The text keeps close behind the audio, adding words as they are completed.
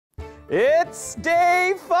It's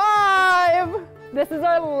day 5! This is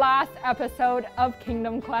our last episode of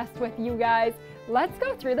Kingdom Quest with you guys. Let's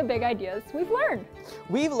go through the big ideas we've learned.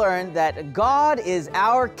 We've learned that God is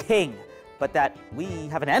our king, but that we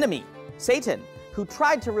have an enemy, Satan, who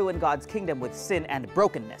tried to ruin God's kingdom with sin and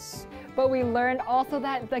brokenness. But we learned also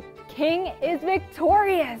that the king is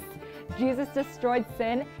victorious. Jesus destroyed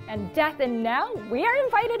sin and death, and now we are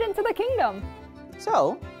invited into the kingdom.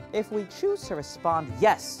 So, if we choose to respond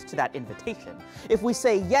yes to that invitation, if we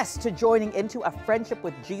say yes to joining into a friendship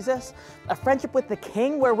with Jesus, a friendship with the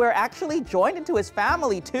King where we're actually joined into his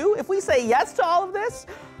family too, if we say yes to all of this,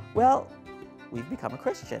 well, we've become a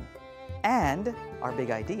Christian. And our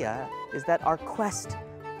big idea is that our quest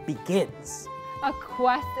begins. A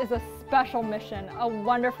quest is a special mission, a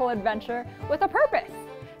wonderful adventure with a purpose.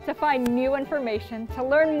 To find new information, to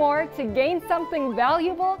learn more, to gain something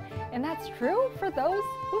valuable, and that's true for those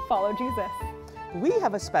who follow Jesus. We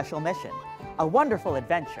have a special mission, a wonderful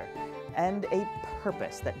adventure, and a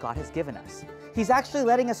purpose that God has given us. He's actually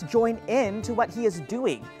letting us join in to what he is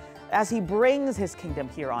doing as he brings his kingdom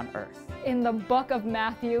here on earth. In the book of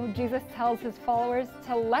Matthew, Jesus tells his followers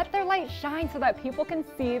to let their light shine so that people can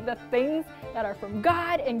see the things that are from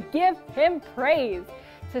God and give him praise,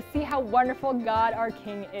 to see how wonderful God our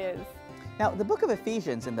King is. Now, the book of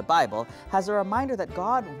Ephesians in the Bible has a reminder that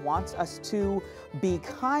God wants us to be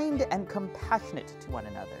kind and compassionate to one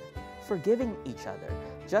another, forgiving each other,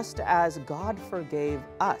 just as God forgave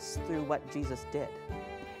us through what Jesus did.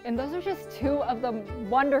 And those are just two of the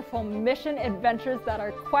wonderful mission adventures that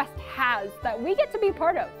our quest has that we get to be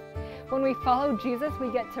part of. When we follow Jesus,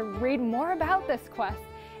 we get to read more about this quest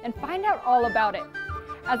and find out all about it.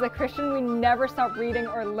 As a Christian, we never stop reading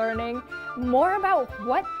or learning more about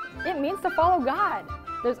what it means to follow God.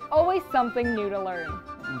 There's always something new to learn.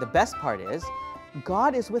 The best part is,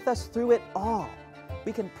 God is with us through it all.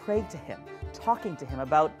 We can pray to him, talking to him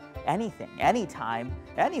about anything, anytime,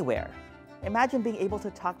 anywhere. Imagine being able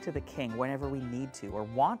to talk to the King whenever we need to or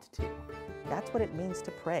want to. That's what it means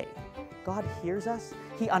to pray. God hears us,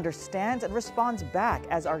 he understands and responds back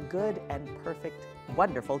as our good and perfect,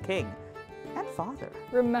 wonderful King and Father.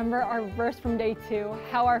 Remember our verse from day 2,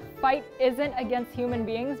 how our fight isn't against human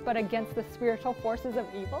beings, but against the spiritual forces of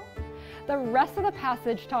evil? The rest of the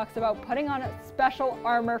passage talks about putting on a special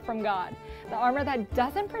armor from God, the armor that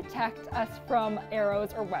doesn't protect us from arrows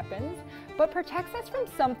or weapons, but protects us from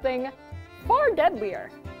something far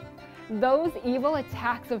deadlier. Those evil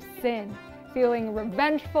attacks of sin, feeling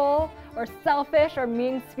revengeful or selfish or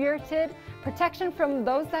mean-spirited, protection from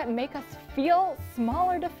those that make us feel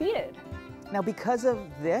small or defeated. Now, because of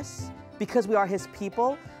this, because we are his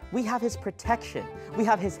people, we have his protection, we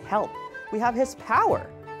have his help, we have his power.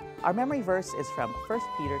 Our memory verse is from 1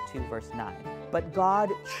 Peter 2, verse 9. But God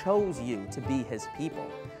chose you to be his people.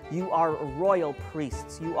 You are royal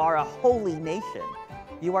priests. You are a holy nation.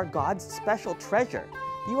 You are God's special treasure.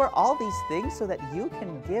 You are all these things so that you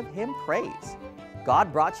can give him praise.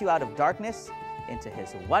 God brought you out of darkness into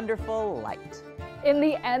his wonderful light. In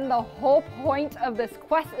the end, the whole point of this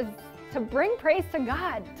quest is to bring praise to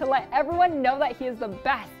God, to let everyone know that he is the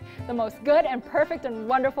best, the most good and perfect and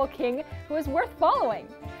wonderful King who is worth following,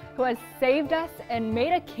 who has saved us and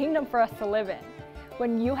made a kingdom for us to live in.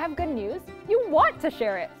 When you have good news, you want to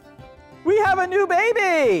share it. We have a new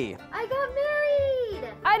baby! I got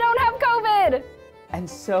married! I don't have COVID! And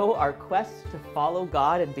so our quest to follow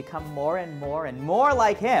God and become more and more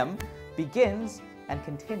like him begins and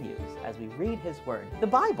continues as we read his word, the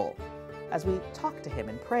Bible, as we talk to him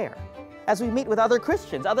in prayer, as we meet with other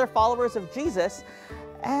Christians, other followers of Jesus,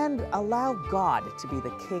 and allow God to be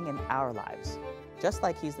the King in our lives, just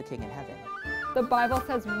like he's the King in heaven. The Bible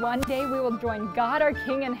says one day we will join God our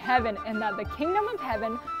King in heaven, and that the kingdom of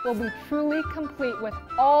heaven will be truly complete with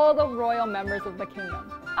all the royal members of the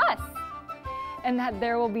kingdom, us. And that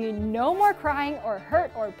there will be no more crying or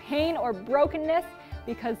hurt or pain or brokenness,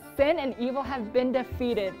 because sin and evil have been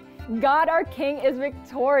defeated. God our King is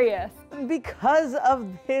victorious. Because of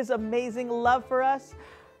his amazing love for us,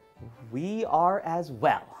 we are as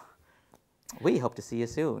well. We hope to see you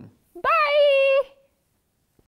soon.